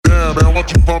Damn, man, why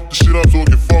don't you pump the shit up so it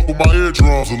can fuck with my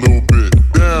eardrums a little bit?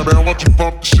 Damn, man, why don't you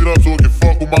pump the shit up so it can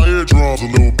fuck with my eardrums a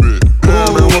little bit?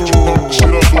 Damn, man, why don't you pump the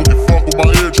shit up so it can fuck with my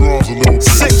eardrums a little bit?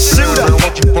 Sick Shoota. Damn, man, why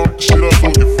don't you pump the shit up so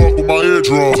it can fuck with my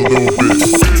eardrums a little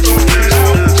bit?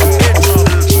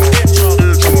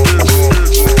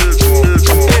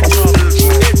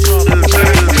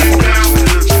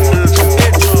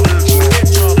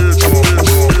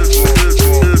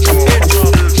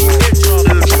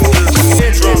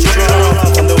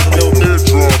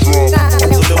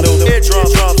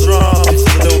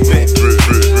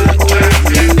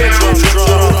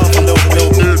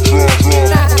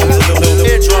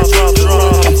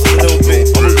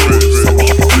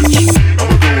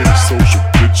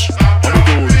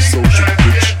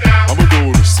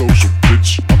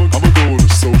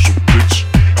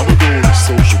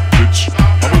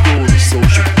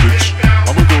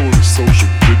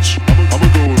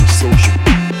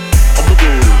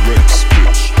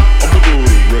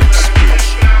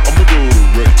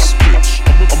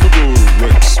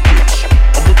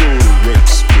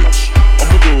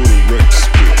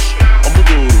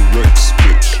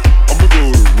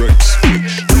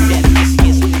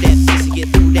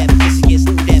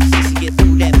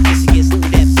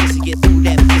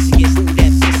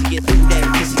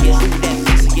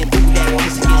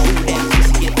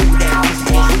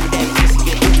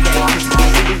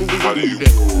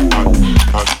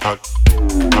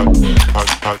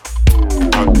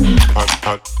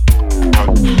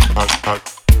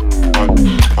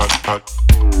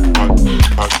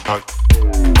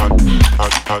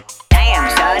 Damn,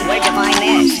 son, where'd you find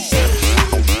this?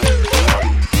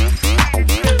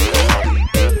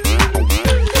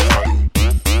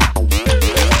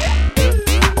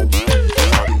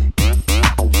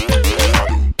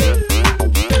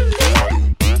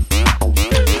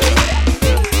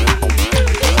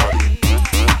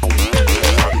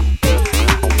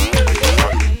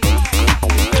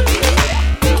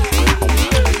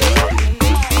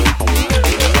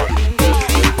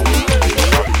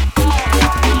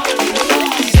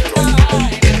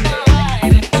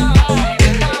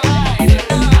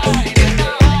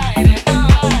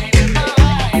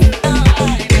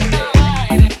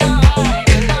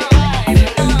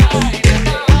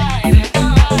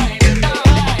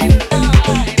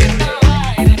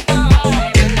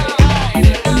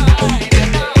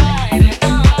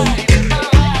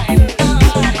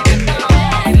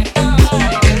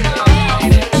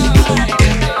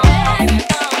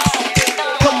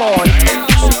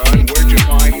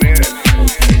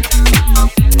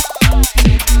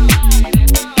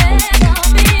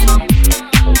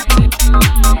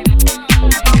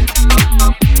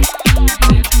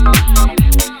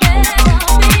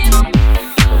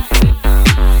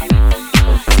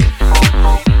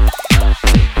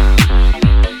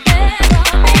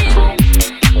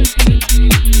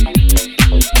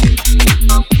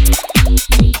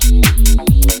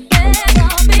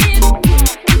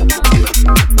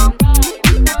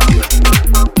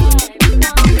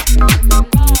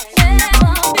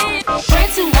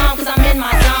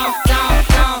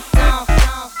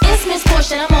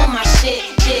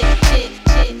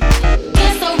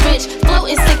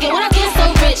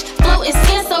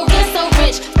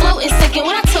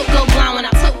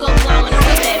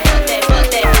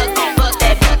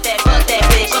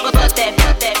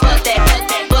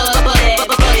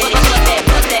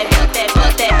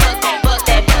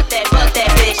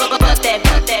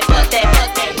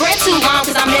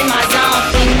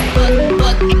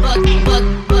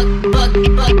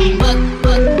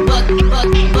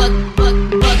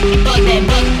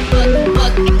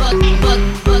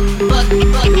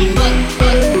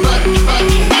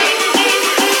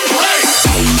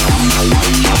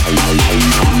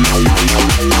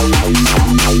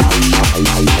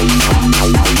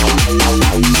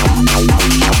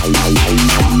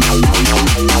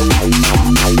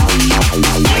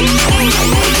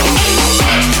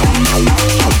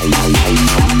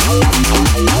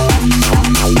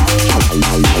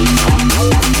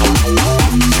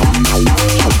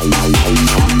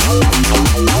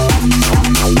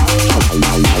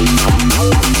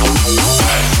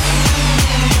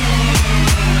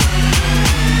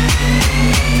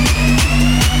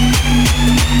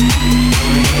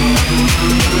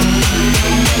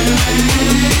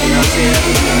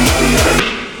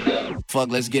 Fuck,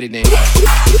 let's get it then.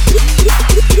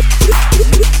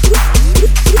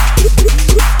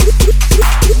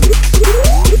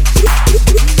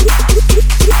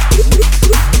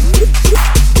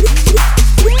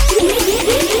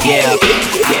 Yeah.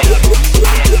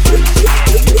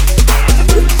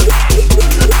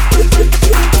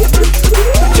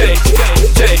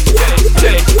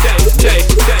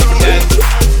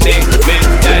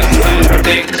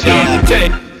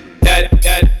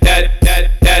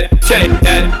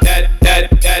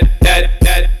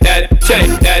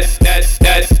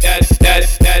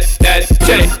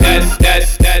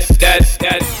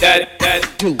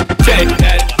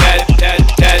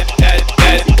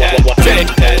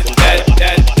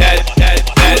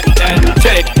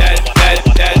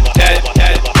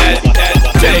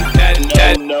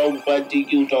 pussy,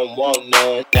 you don't want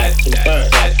none. That can burn,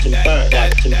 that can burn,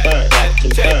 that can burn, that can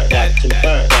burn, that can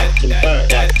burn, that can burn,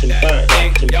 that can burn,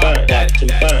 that can burn, that can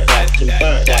burn, that can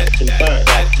burn, that can burn,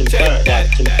 that can burn,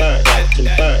 that can burn, that can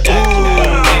burn,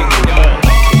 that can burn.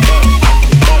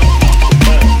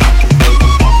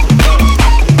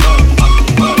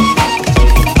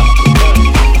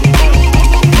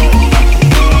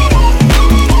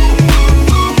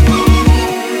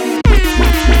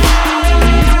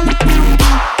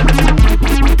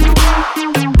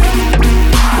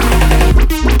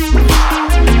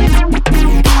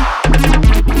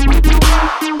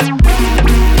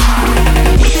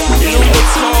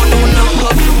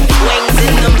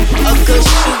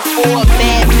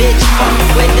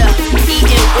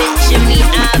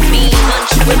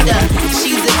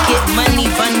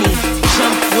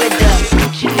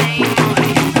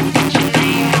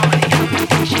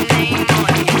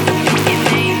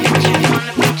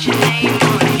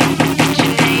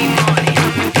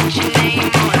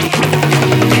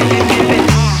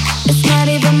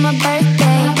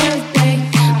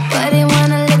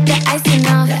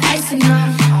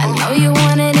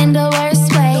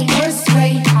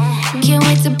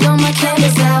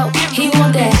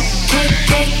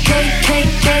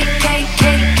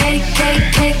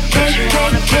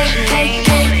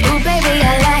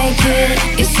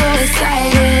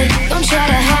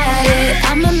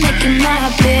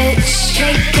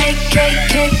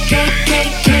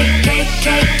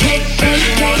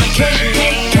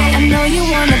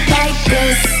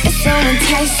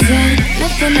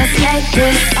 Nothing else like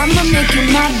this. I'ma make you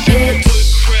my bitch.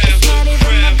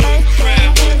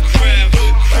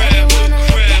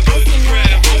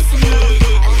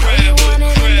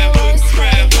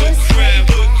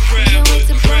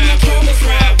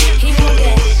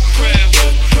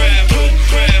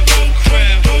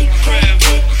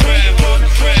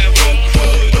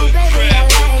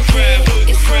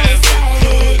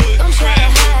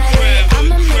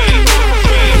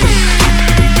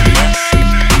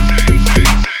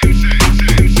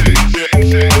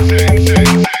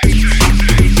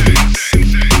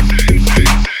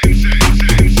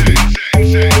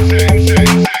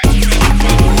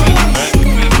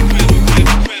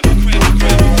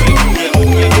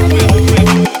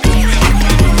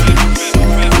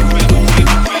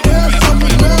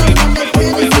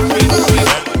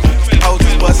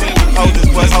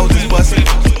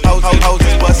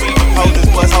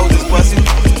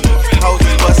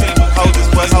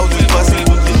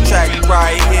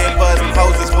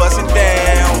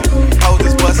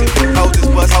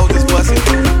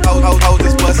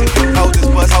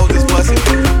 Hold this bus,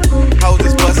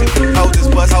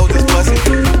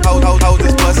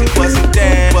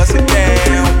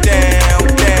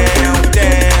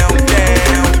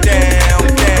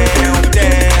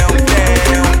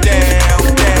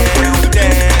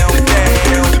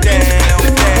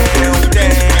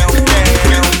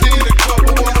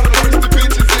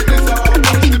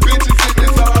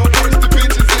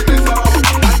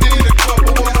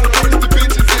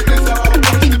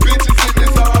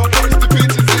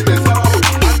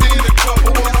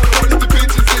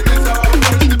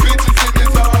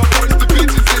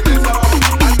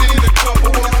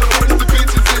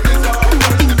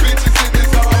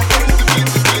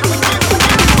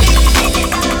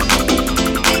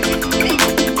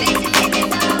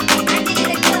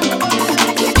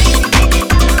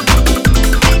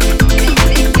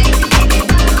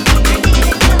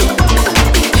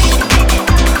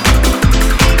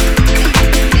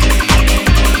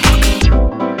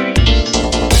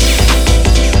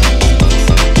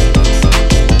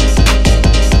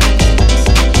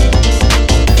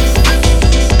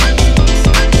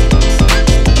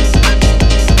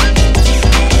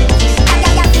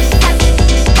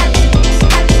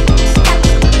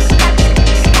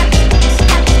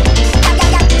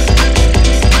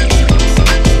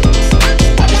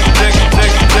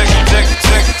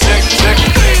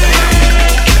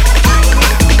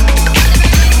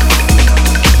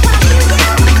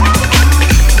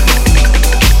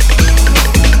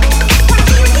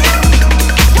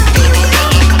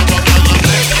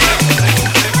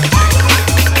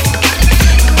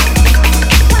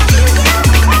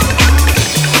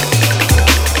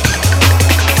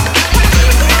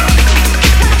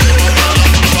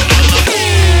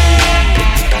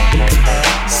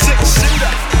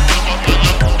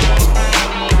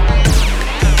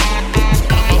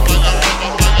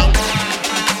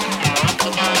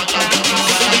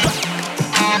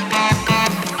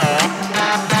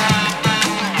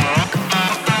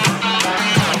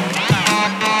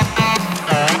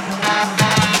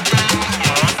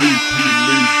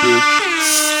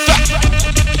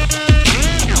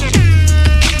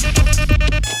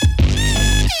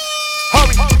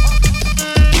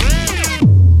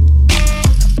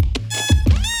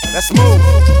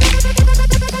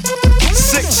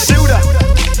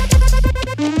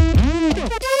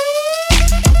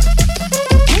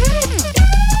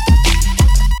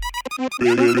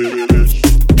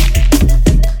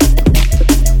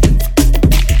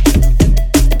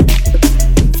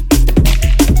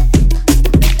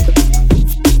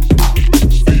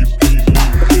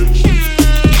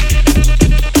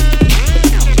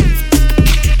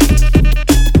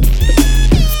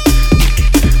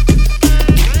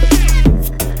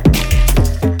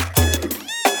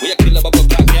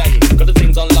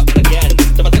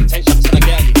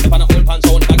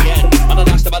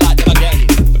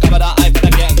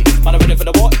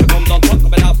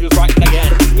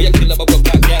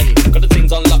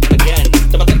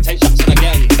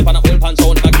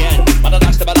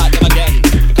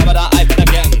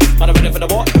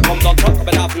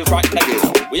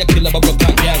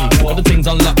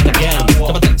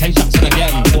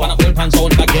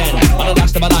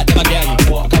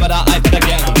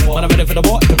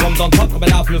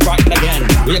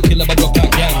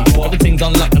 Everything's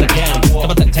unlocked and again.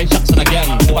 Never take 10 shots and again.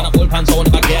 Wanna pull pants on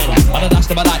them again. Wanna dash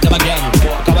them, I like them again.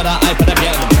 Cover that eye for them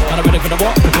again. Wanna ready for the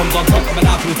walk, it comes on top of it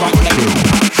after we fight with them.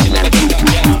 You never take that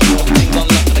again. Everything's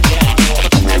unlocked and again. Never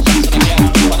take 10 shots and again.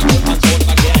 Wanna pull pants on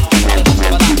them again. Wanna dash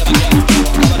them, I like them again.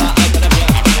 Cover that eye for them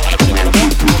again. Wanna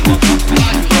ready for the walk, it comes on top of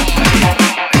it.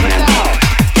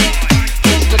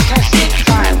 It's the testing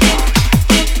time.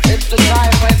 It's the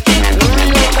time when the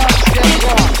real dogs get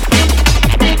on.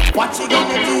 What you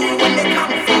gonna do when they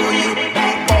come for you?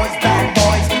 Bad boys, bad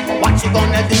boys. What you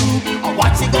gonna do? Or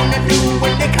what you gonna do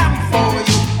when they come for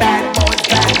you? Bad boys,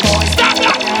 bad boys.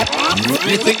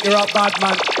 You think you're a bad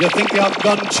man? You think you have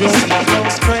gun tune?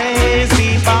 Those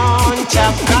crazy bunch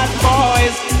of bad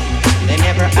boys. They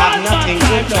never have nothing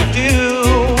good to do.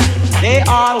 They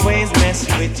always mess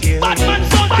with you. Bad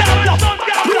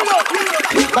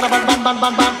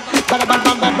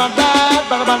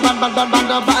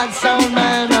sound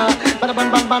man.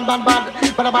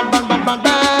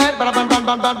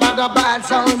 Bad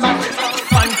sound man.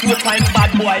 1, 2 times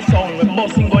bad boy sound with